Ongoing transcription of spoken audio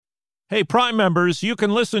Hey, Prime members, you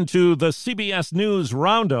can listen to the CBS News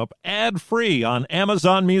Roundup ad-free on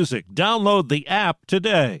Amazon Music. Download the app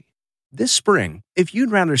today. This spring, if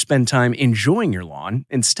you'd rather spend time enjoying your lawn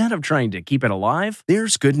instead of trying to keep it alive,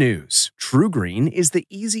 there's good news. TruGreen is the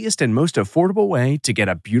easiest and most affordable way to get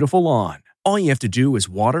a beautiful lawn. All you have to do is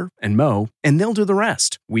water and mow, and they'll do the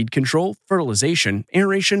rest. Weed control, fertilization,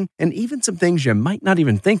 aeration, and even some things you might not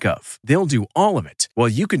even think of. They'll do all of it, while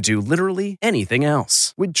you can do literally anything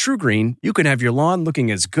else. With TruGreen, you can have your lawn looking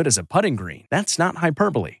as good as a putting green. That's not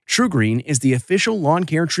hyperbole. TruGreen is the official lawn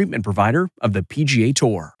care treatment provider of the PGA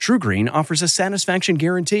Tour. TruGreen offers a satisfaction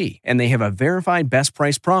guarantee, and they have a verified best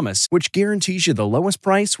price promise, which guarantees you the lowest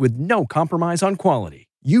price with no compromise on quality.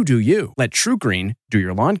 You do you. Let TruGreen do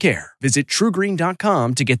your lawn care. Visit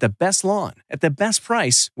TruGreen.com to get the best lawn at the best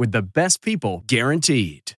price with the best people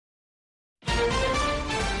guaranteed.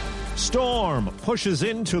 Storm pushes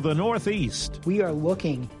into the Northeast. We are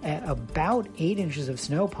looking at about 8 inches of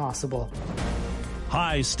snow possible.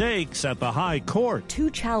 High stakes at the High Court.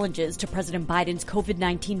 2 challenges to President Biden's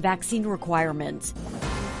COVID-19 vaccine requirements.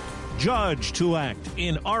 Judge to act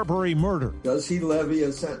in Arbery murder. Does he levy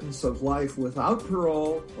a sentence of life without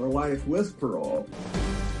parole or life with parole?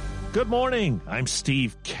 Good morning. I'm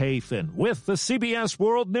Steve Kathan with the CBS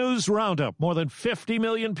World News Roundup. More than 50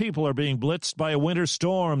 million people are being blitzed by a winter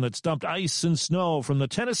storm that's dumped ice and snow from the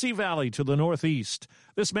Tennessee Valley to the Northeast.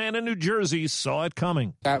 This man in New Jersey saw it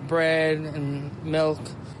coming. Got bread and milk,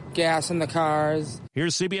 gas in the cars.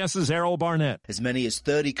 Here's CBS's Errol Barnett. As many as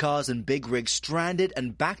 30 cars and big rigs stranded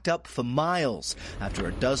and backed up for miles after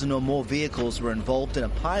a dozen or more vehicles were involved in a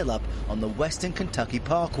pileup on the Western Kentucky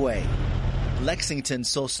Parkway. Lexington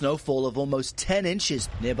saw snowfall of almost 10 inches.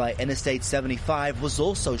 Nearby Interstate 75 was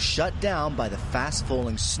also shut down by the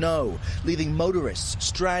fast-falling snow, leaving motorists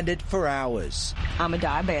stranded for hours. I'm a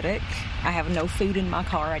diabetic. I have no food in my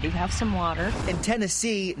car. I do have some water. In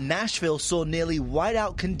Tennessee, Nashville saw nearly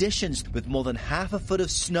whiteout conditions with more than half a foot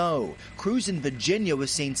of snow. Crews in Virginia were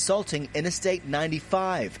seen salting Interstate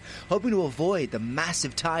 95, hoping to avoid the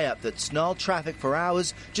massive tie-up that snarled traffic for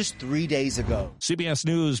hours just 3 days ago. CBS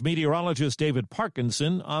News meteorologist David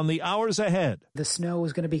Parkinson on the hours ahead. The snow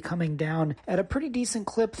is going to be coming down at a pretty decent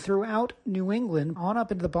clip throughout New England, on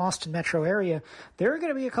up into the Boston metro area. There are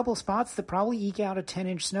going to be a couple spots that probably eke out a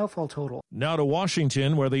 10-inch snowfall total. Now to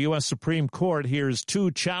Washington, where the U.S. Supreme Court hears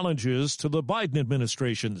 2 challenges to the Biden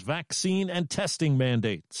administration's vaccine and testing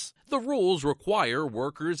mandates. The rules require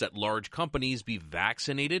workers at large companies be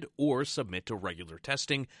vaccinated or submit to regular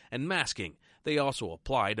testing and masking. They also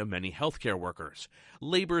apply to many healthcare workers.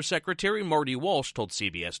 Labor Secretary Marty Walsh told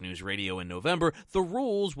CBS News Radio in November the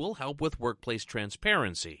rules will help with workplace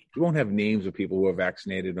transparency. You won't have names of people who are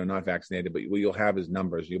vaccinated or not vaccinated, but what you'll have is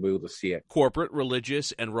numbers. You'll be able to see it. Corporate,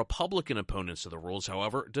 religious, and Republican opponents of the rules,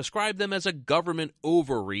 however, describe them as a government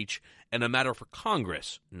overreach and a matter for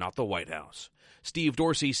Congress, not the White House. Steve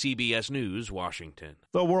Dorsey, CBS News, Washington.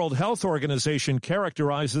 The World Health Organization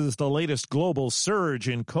characterizes the latest global surge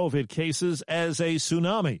in COVID cases as a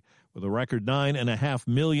tsunami, with a record 9.5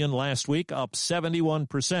 million last week, up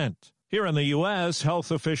 71%. Here in the U.S.,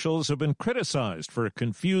 health officials have been criticized for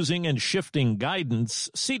confusing and shifting guidance.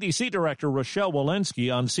 CDC Director Rochelle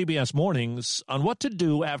Walensky on CBS Mornings on what to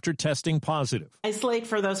do after testing positive. Isolate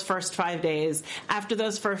for those first 5 days. After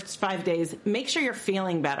those first 5 days, make sure you're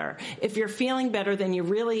feeling better. If you're feeling better, then you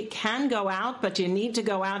really can go out, but you need to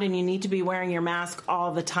go out and you need to be wearing your mask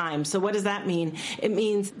all the time. So what does that mean? It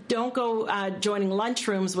means don't go joining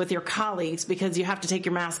lunchrooms with your colleagues because you have to take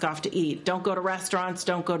your mask off to eat. Don't go to restaurants.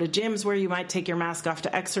 Don't go to gyms where you might take your mask off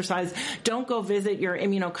to exercise. Don't go visit your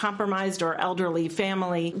immunocompromised or elderly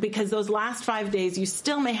family because those last 5 days you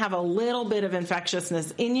still may have a little bit of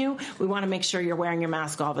infectiousness in you. We want to make sure you're wearing your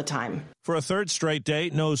mask all the time. For a third straight day,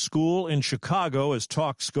 no school in Chicago as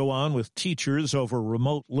talks go on with teachers over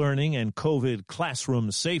remote learning and COVID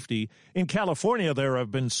classroom safety. In California, there have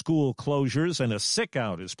been school closures and a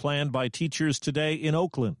sick-out is planned by teachers today in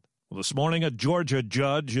Oakland. This morning, a Georgia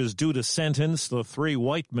judge is due to sentence the 3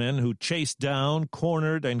 white men who chased down,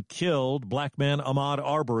 cornered, and killed black man Ahmaud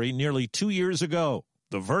Arbery nearly 2 years ago.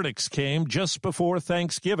 The verdicts came just before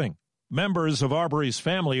Thanksgiving. Members of Arbery's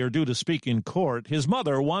family are due to speak in court. His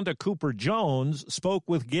mother, Wanda Cooper Jones, spoke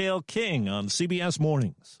with Gayle King on CBS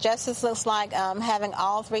Mornings. Justice looks like having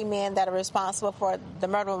all 3 men that are responsible for the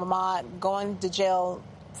murder of Ahmaud going to jail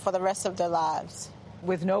for the rest of their lives.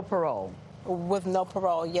 With no parole. With no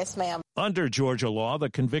parole, yes, ma'am. Under Georgia law, the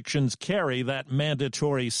convictions carry that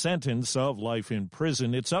mandatory sentence of life in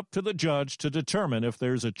prison. It's up to the judge to determine if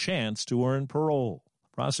there's a chance to earn parole.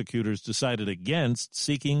 Prosecutors decided against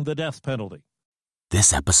seeking the death penalty.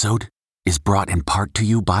 This episode is brought in part to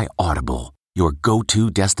you by Audible, your go-to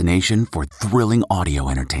destination for thrilling audio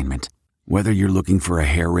entertainment. Whether you're looking for a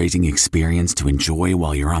hair-raising experience to enjoy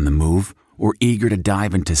while you're on the move or eager to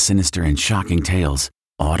dive into sinister and shocking tales,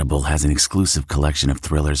 Audible has an exclusive collection of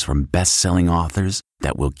thrillers from best-selling authors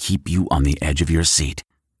that will keep you on the edge of your seat.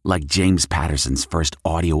 Like James Patterson's first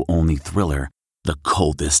audio-only thriller, The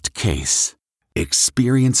Coldest Case.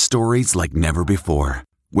 Experience stories like never before,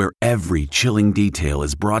 where every chilling detail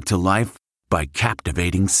is brought to life by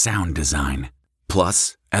captivating sound design.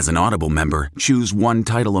 Plus, as an Audible member, choose one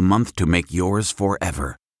title a month to make yours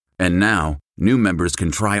forever. And now, new members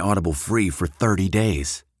can try Audible free for 30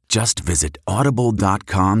 days. Just visit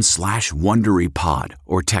audible.com/WonderyPod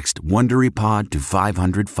or text WonderyPod to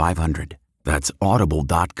 500-500. That's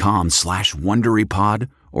audible.com/WonderyPod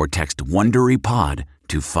or text WonderyPod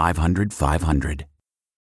to 500-500.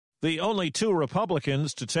 The only two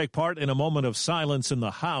Republicans to take part in a moment of silence in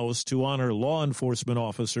the House to honor law enforcement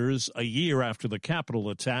officers a year after the Capitol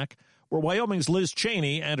attack were Wyoming's Liz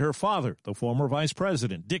Cheney and her father, the former Vice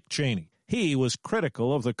President, Dick Cheney. He was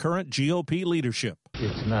critical of the current GOP leadership.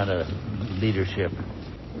 It's not a leadership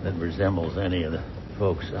that resembles any of the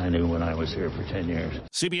folks I knew when I was here for 10 years.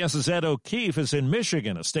 CBS's Ed O'Keefe is in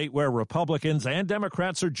Michigan, a state where Republicans and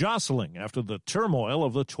Democrats are jostling after the turmoil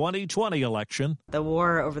of the 2020 election. The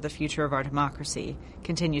war over the future of our democracy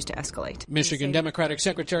continues to escalate. Michigan Democratic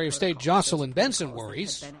Secretary of State Jocelyn Benson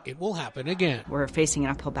worries it will happen again. We're facing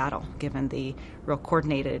an uphill battle, given the real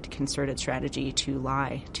coordinated, concerted strategy to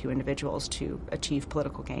lie to individuals to achieve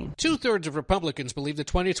political gain. 2/3 of Republicans believe the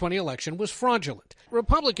 2020 election was fraudulent.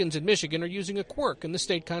 Republicans in Michigan are using a quirk in the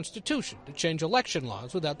state constitution to change election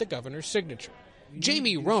laws without the governor's signature.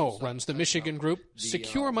 Jamie Rowe runs the Michigan group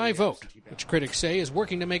Secure My Vote, which critics say is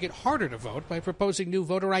working to make it harder to vote by proposing new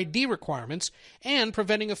voter ID requirements and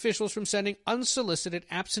preventing officials from sending unsolicited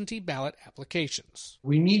absentee ballot applications.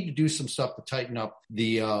 We need to do some stuff to tighten up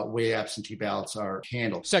the way absentee ballots are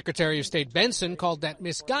handled. Secretary of State Benson called that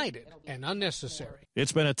misguided and unnecessary.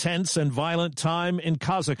 It's been a tense and violent time in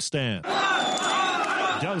Kazakhstan.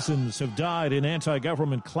 Dozens have died in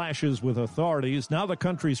anti-government clashes with authorities. Now the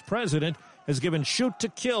country's president has given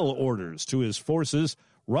shoot-to-kill orders to his forces.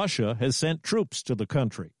 Russia has sent troops to the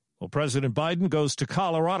country. Well, President Biden goes to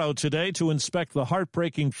Colorado today to inspect the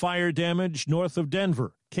heartbreaking fire damage north of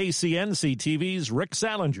Denver. KCNC TV's Rick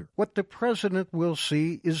Salinger. What the president will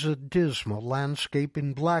see is a dismal landscape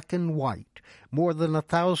in black and white. More than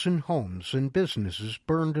 1,000 homes and businesses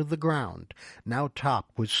burned to the ground, now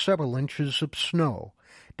topped with several inches of snow.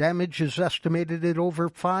 Damage is estimated at over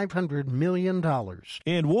 $500 million.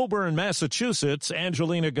 In Woburn, Massachusetts,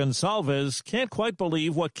 Angelina Gonsalves can't quite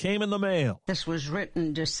believe what came in the mail. This was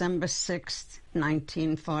written December 6th,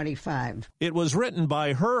 1945. It was written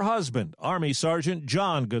by her husband, Army Sergeant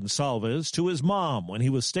John Gonsalves, to his mom when he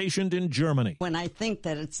was stationed in Germany. When I think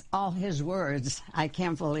that it's all his words, I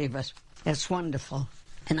can't believe it. It's wonderful.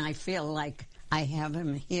 And I feel like I have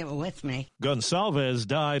him here with me. Gonsalves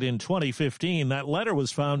died in 2015. That letter was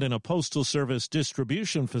found in a Postal Service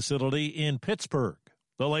distribution facility in Pittsburgh.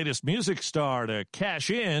 The latest music star to cash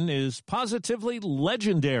in is positively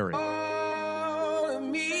legendary.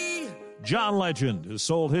 John Legend has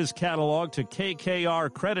sold his catalog to KKR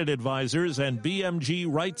Credit Advisors and BMG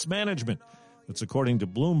Rights Management. That's according to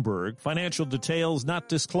Bloomberg. Financial details not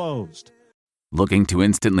disclosed. Looking to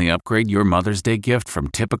instantly upgrade your Mother's Day gift from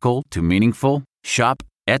typical to meaningful? Shop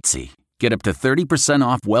Etsy. Get up to 30%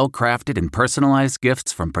 off well-crafted and personalized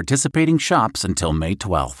gifts from participating shops until May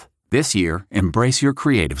 12th. This year, embrace your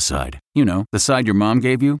creative side. You know, the side your mom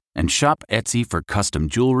gave you. And shop Etsy for custom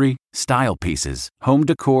jewelry, style pieces, home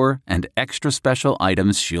decor, and extra special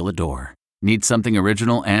items she'll adore. Need something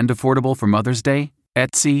original and affordable for Mother's Day?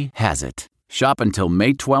 Etsy has it. Shop until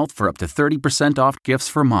May 12th for up to 30% off gifts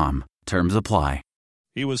for mom. Terms apply.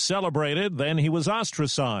 He was celebrated, then he was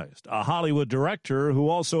ostracized. A Hollywood director who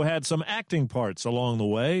also had some acting parts along the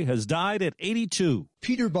way has died at 82.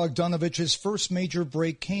 Peter Bogdanovich's first major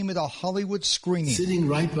break came at a Hollywood screening. Sitting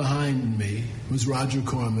right behind me was Roger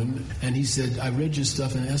Corman, and he said, I read your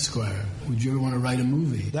stuff in Esquire. Would you ever want to write a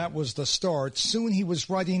movie? That was the start. Soon he was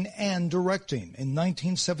writing and directing. In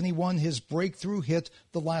 1971, his breakthrough hit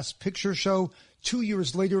The Last Picture Show. 2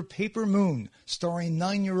 years later, Paper Moon, starring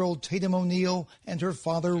 9-year-old Tatum O'Neal and her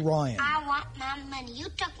father, Ryan. I want my money. You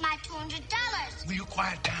took my $200. Will you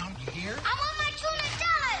quiet down? You hear? I want my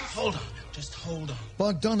 $200. Hold on. Just hold on.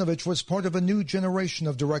 Bogdanovich was part of a new generation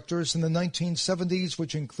of directors in the 1970s,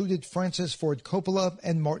 which included Francis Ford Coppola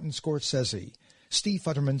and Martin Scorsese. Steve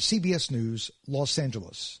Futterman, CBS News, Los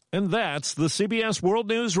Angeles. And that's the CBS World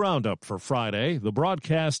News Roundup for Friday. The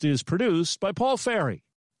broadcast is produced by Paul Ferry.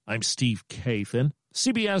 I'm Steve Kathan,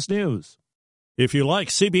 CBS News. If you like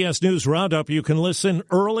CBS News Roundup, you can listen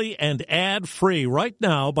early and ad-free right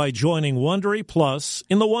now by joining Wondery Plus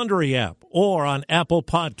in the Wondery app or on Apple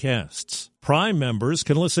Podcasts. Prime members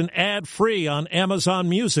can listen ad-free on Amazon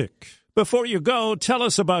Music. Before you go, tell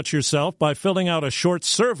us about yourself by filling out a short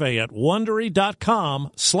survey at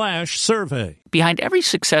Wondery.com/survey. Behind every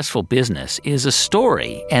successful business is a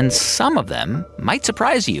story, and some of them might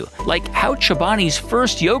surprise you. Like how Chobani's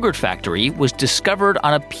first yogurt factory was discovered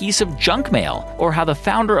on a piece of junk mail, or how the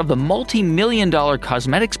founder of the multi-million-dollar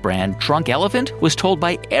cosmetics brand Drunk Elephant was told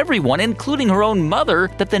by everyone, including her own mother,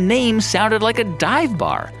 that the name sounded like a dive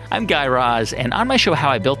bar. I'm Guy Raz, and on my show How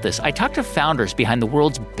I Built This, I talk to founders behind the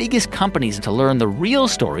world's biggest companies to learn the real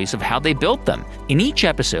stories of how they built them. In each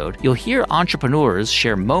episode, you'll hear entrepreneurs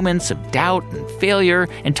share moments of doubt and failure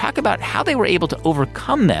and talk about how they were able to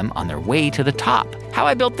overcome them on their way to the top. How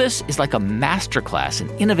I Built This is like a masterclass in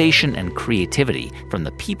innovation and creativity from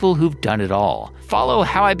the people who've done it all. Follow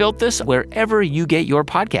How I Built This wherever you get your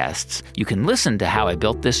podcasts. You can listen to How I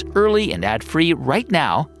Built This early and ad-free right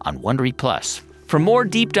now on Wondery Plus. For more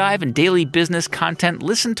deep dive and daily business content,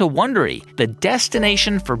 listen to Wondery, the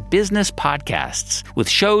destination for business podcasts. With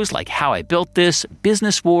shows like How I Built This,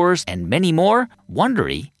 Business Wars, and many more,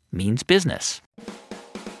 Wondery means business.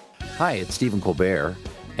 Hi, it's Stephen Colbert,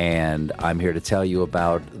 and I'm here to tell you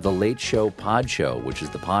about The Late Show Pod Show, which is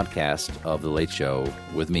the podcast of The Late Show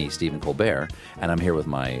with me, Stephen Colbert, and I'm here with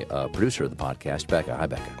my producer of the podcast, Becca. Hi,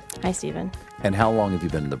 Becca. Hi, Stephen. And how long have you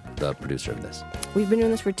been the producer of this? We've been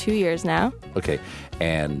doing this for 2 years now. Okay,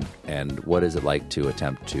 and what is it like to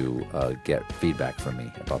attempt to get feedback from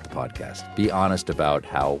me about the podcast? Be honest about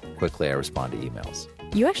how quickly I respond to emails.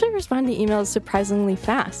 You actually respond to emails surprisingly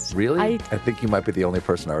fast. Really? I think you might be the only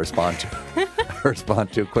person I respond to. I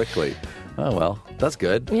respond to quickly. Oh, well, that's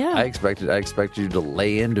good. Yeah. I expected you to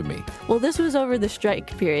lay into me. Well, this was over the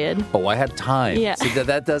strike period. Oh, I had time. Yeah. See,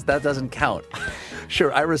 that doesn't count.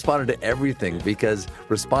 Sure, I responded to everything because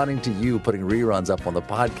responding to you putting reruns up on the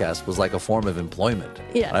podcast was like a form of employment.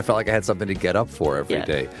 Yeah. And I felt like I had something to get up for every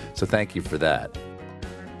day. So thank you for that.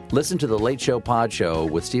 Listen to The Late Show Pod Show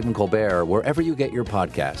with Stephen Colbert wherever you get your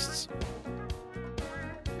podcasts.